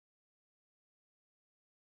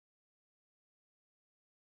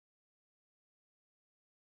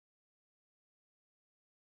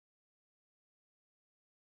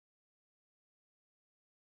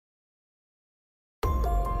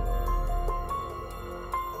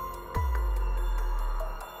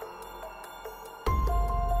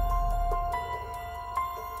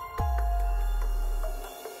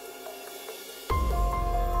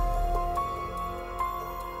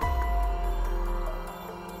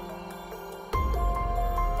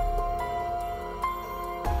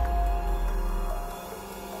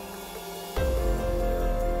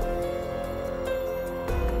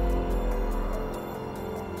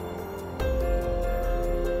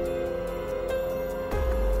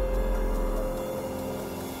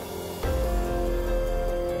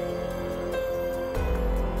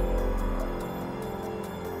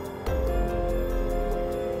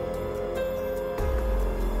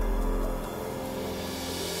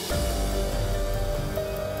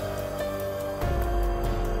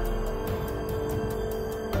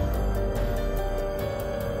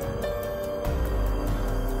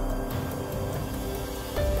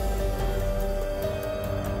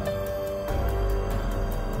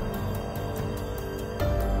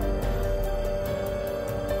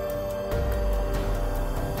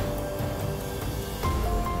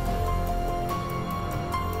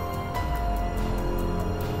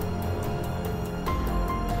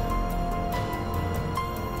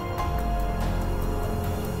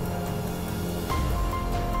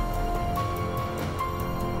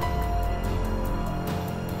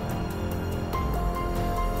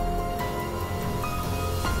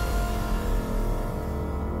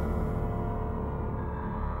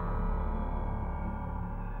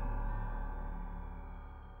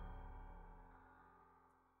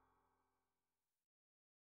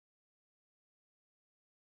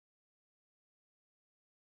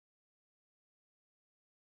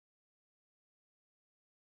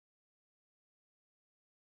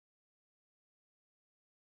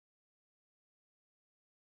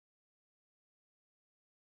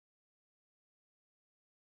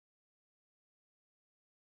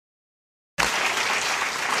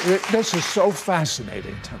This is so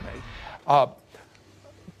fascinating to me.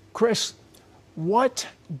 Chris, what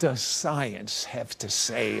does science have to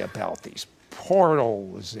say about these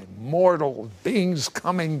portals, immortal beings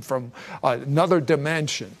coming from another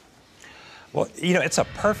dimension? Well, you know, it's a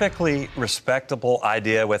perfectly respectable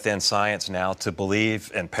idea within science now to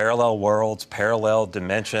believe in parallel worlds, parallel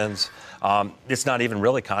dimensions. It's not even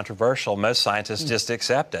really controversial. Most scientists just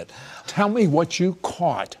accept it. Tell me what you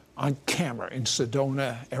caught on camera in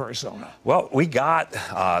Sedona, Arizona. Well, we got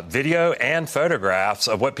video and photographs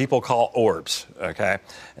of what people call orbs, okay?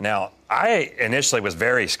 Now, I initially was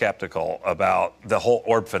very skeptical about the whole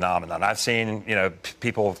orb phenomenon. I've seen, you know,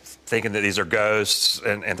 people thinking that these are ghosts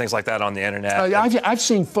and things like that on the internet. I've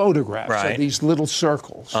seen photographs of these little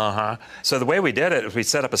circles. So the way we did it is we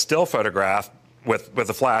set up a still photograph with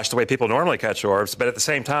a flash, the way people normally catch orbs, but at the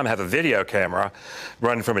same time have a video camera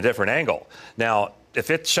running from a different angle. Now, if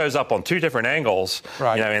it shows up on two different angles, you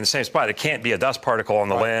know, in the same spot, it can't be a dust particle on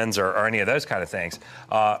the lens or any of those kind of things.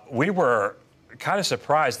 We were kind of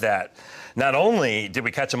surprised that not only did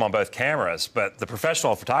we catch them on both cameras, but the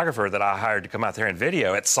professional photographer that I hired to come out there and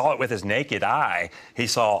video it saw it with his naked eye. He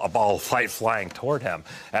saw a ball of light flying toward him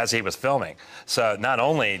as he was filming. So not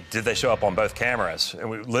only did they show up on both cameras, and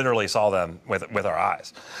we literally saw them with our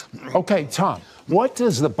eyes. Okay, Tom, what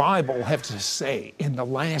does the Bible have to say in the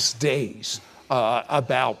last days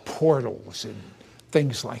about portals and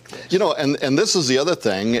things like this? You know, and this is the other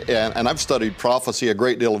thing, and I've studied prophecy a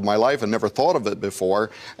great deal of my life and never thought of it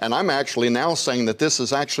before, and I'm actually now saying that this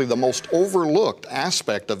is actually the most overlooked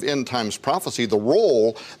aspect of end times prophecy, the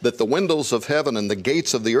role that the windows of heaven and the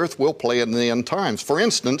gates of the earth will play in the end times. For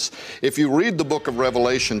instance, if you read the book of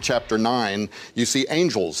Revelation chapter 9, you see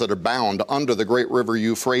angels that are bound under the great river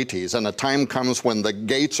Euphrates, and a time comes when the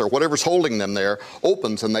gates or whatever's holding them there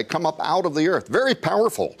opens and they come up out of the earth. Very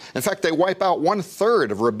powerful. In fact, they wipe out 1/3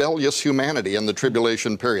 of rebellious humanity in the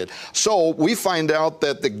tribulation period. So we find out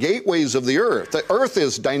that the gateways of the earth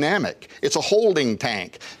is dynamic. It's a holding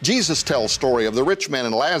tank. Jesus tells story of the rich man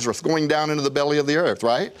and Lazarus going down into the belly of the earth,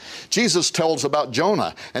 right? Jesus tells about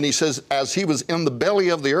Jonah, and he says, as he was in the belly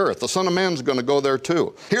of the earth, the Son of Man's going to go there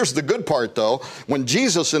too. Here's the good part though. When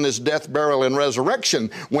Jesus in his death, burial, and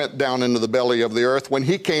resurrection went down into the belly of the earth, when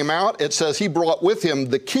he came out, it says he brought with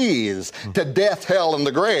him the keys to death, hell, and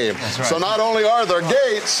the grave. That's right. So not only are there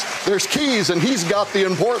gates, there's keys, and he's got the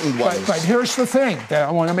important ones. But here's the thing that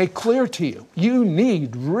I want to make clear to you. You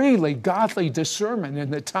need really godly discernment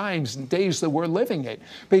in the times and days that we're living in,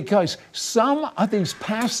 because some of these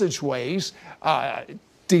passageways,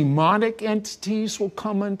 demonic entities will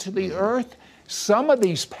come into the earth. Some of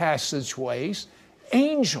these passageways,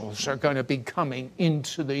 angels are going to be coming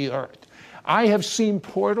into the earth. I have seen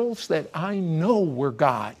portals that I know were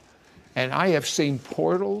God. And I have seen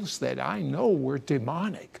portals that I know were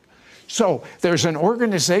demonic. So there's an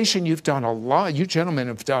organization you've done a lot, you gentlemen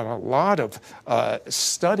have done a lot of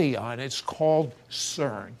study on. It's called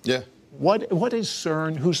CERN. Yeah. What is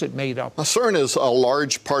CERN? Who's it made up of? CERN is a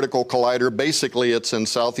large particle collider. Basically, it's in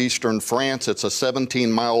southeastern France. It's a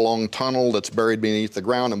 17-mile-long tunnel that's buried beneath the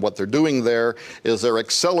ground, and what they're doing there is they're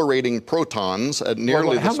accelerating protons at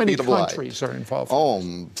nearly the speed of light. How many countries are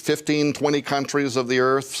involved? 15, 20 countries of the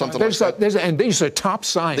Earth, something like that. And these are top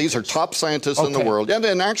scientists? These are top scientists in the world.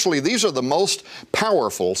 And actually, these are the most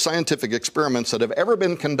powerful scientific experiments that have ever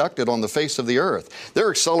been conducted on the face of the Earth.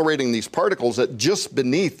 They're accelerating these particles at just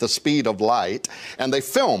beneath the speed of light, and they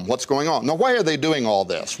film what's going on. Now, why are they doing all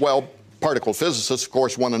this? Well, particle physicists, of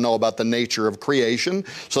course, want to know about the nature of creation,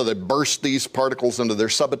 so they burst these particles into their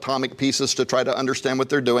subatomic pieces to try to understand what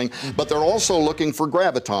they're doing. But they're also looking for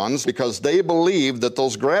gravitons because they believe that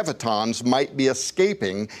those gravitons might be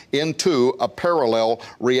escaping into a parallel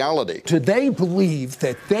reality. Do they believe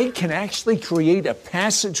that they can actually create a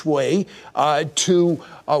passageway to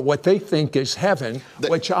what they think is heaven,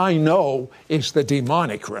 which I know is the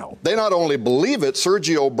demonic realm? They not only believe it,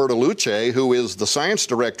 Sergio Bertolucci, who is the science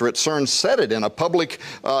director at CERN, said it in a public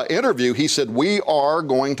interview. He said, we are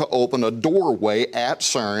going to open a doorway at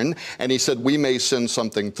CERN, and he said, we may send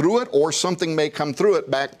something through it, or something may come through it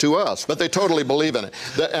back to us. But they totally believe in it.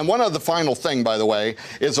 And one other final thing, by the way,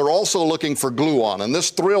 is they're also looking for gluon, and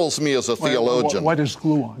this thrills me as a theologian. What is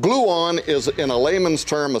gluon? Gluon is, in a layman's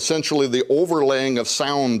term, essentially the overlaying of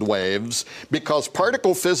sound waves, because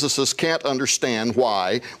particle physicists can't understand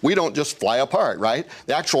why we don't just fly apart, right?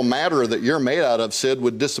 The actual matter that you're made out of, Sid,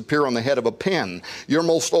 would disappear on the head of a pin. You're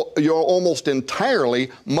almost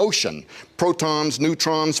entirely motion. protons,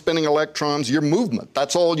 neutrons, spinning electrons, your movement.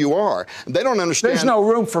 That's all you are. They don't understand. There's no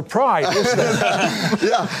room for pride, is there?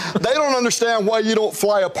 Yeah, they don't understand why you don't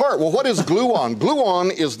fly apart. Well, what is gluon?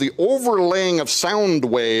 Gluon is the overlaying of sound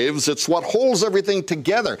waves. It's what holds everything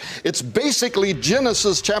together. It's basically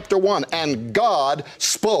Genesis chapter 1. And God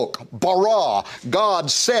spoke, bara. God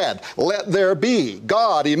said, let there be.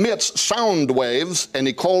 God emits sound waves, and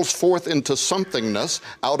he calls forth into somethingness,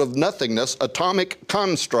 out of nothingness, atomic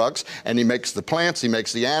constructs, and he makes the plants, he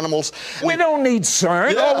makes the animals. We don't need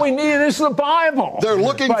CERN. Yeah. All we need is the Bible. They're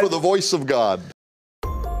looking for the voice of God.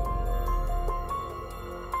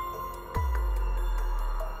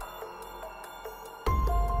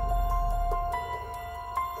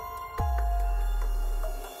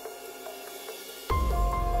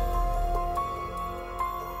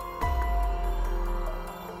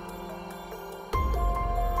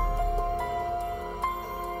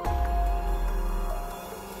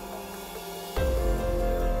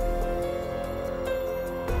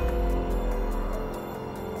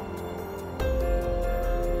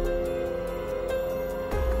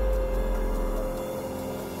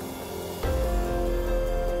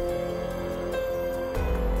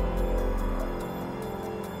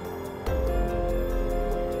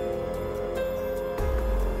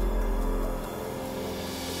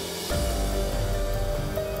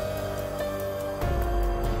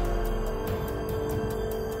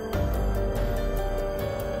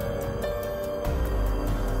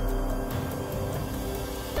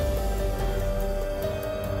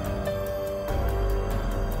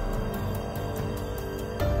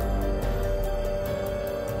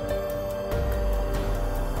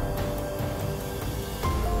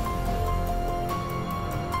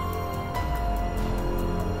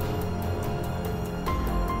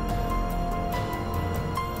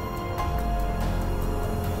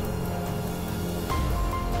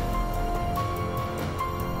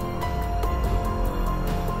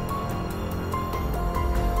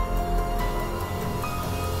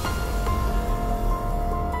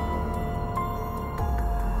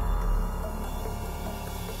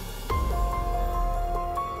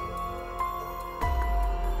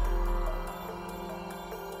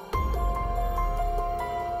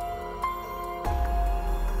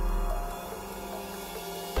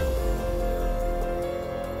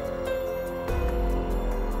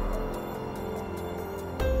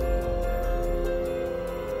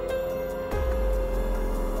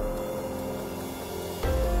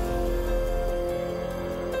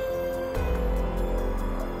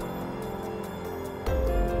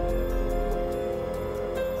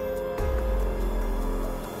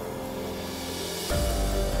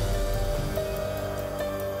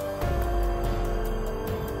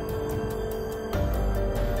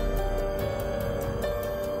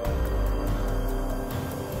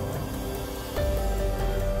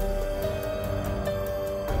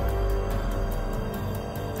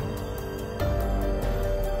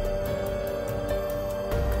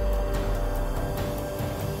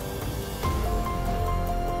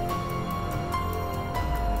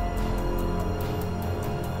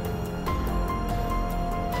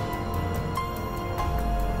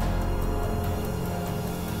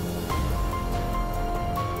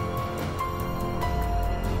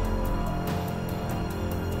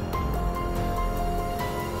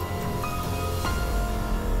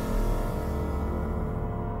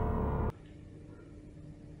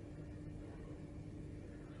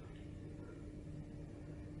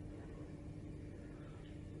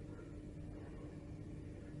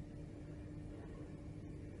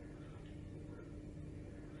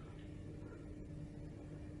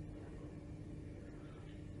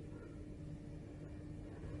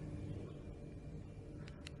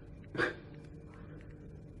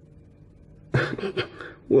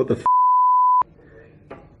 What the f